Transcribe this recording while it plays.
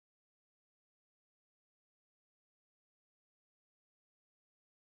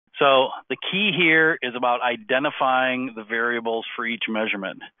So the key here is about identifying the variables for each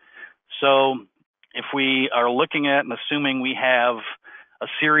measurement. So if we are looking at and assuming we have a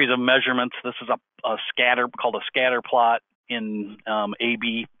series of measurements, this is a scatter, called a scatter plot in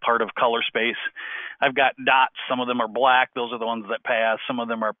AB part of color space. I've got dots, some of them are black, those are the ones that pass, some of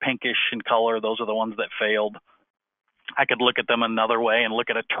them are pinkish in color, those are the ones that failed. I could look at them another way and look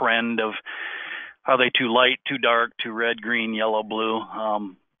at a trend of, are they too light, too dark, too red, green, yellow, blue?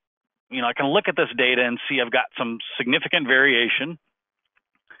 I can look at this data and see I've got some significant variation.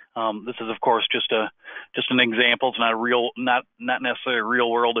 This is, of course, just an example. It's not necessarily a real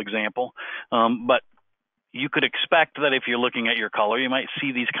world example, but you could expect that if you're looking at your color, you might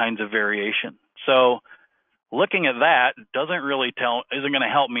see these kinds of variation. So looking at that isn't going to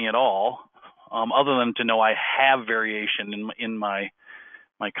help me at all, other than to know I have variation in my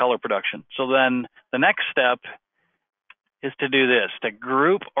color production. So then the next step is to do this, to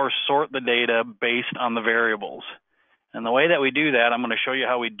group or sort the data based on the variables. And the way that we do that, I'm going to show you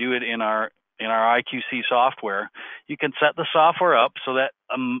how we do it in our IQC software. You can set the software up so that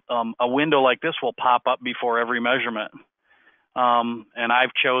a window like this will pop up before every measurement. And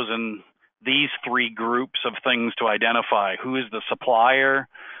I've chosen these three groups of things to identify. Who is the supplier?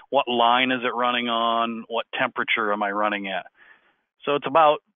 What line is it running on? What temperature am I running at? So it's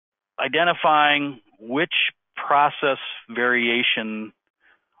about identifying which process variation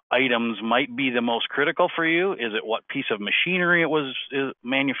items might be the most critical for you. Is it what piece of machinery it was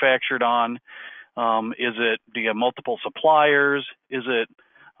manufactured on? Do you have multiple suppliers? Is it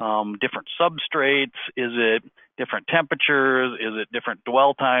different substrates? Is it different temperatures? Is it different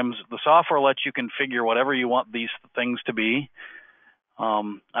dwell times? The software lets you configure whatever you want these things to be.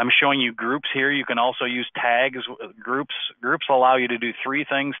 I'm showing you groups here. You can also use tags. Groups allow you to do 3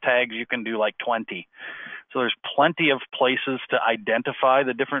 things. Tags, you can do like 20. So there's plenty of places to identify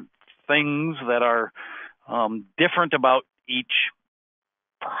the different things that are different about each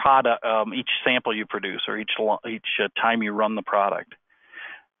product, each sample you produce, or each time you run the product.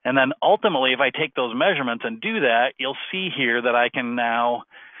 And then ultimately, if I take those measurements and do that, you'll see here that I can now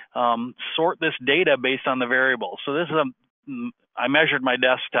sort this data based on the variables. So this is I measured my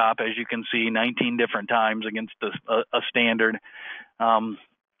desktop, as you can see, 19 different times against a standard.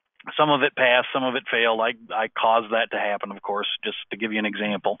 Some of it passed, some of it failed. I caused that to happen, of course, just to give you an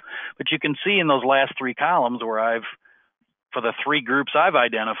example. But you can see in those last 3 columns where for the 3 groups I've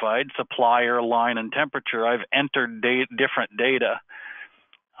identified, supplier, line, and temperature, I've entered different data.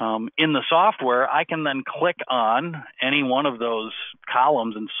 In the software, I can then click on any one of those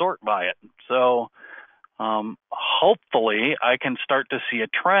columns and sort by it. So hopefully I can start to see a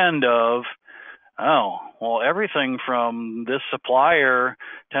trend of, oh, well, everything from this supplier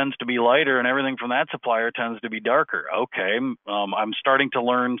tends to be lighter and everything from that supplier tends to be darker. Okay, I'm starting to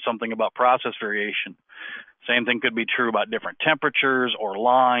learn something about process variation. Same thing could be true about different temperatures or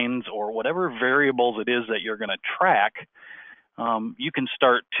lines or whatever variables it is that you're going to track. You can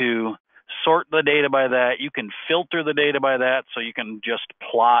start to sort the data by that. You can filter the data by that, so you can just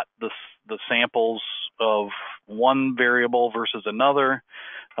plot the samples of one variable versus another,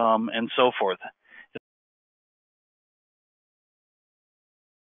 and so forth.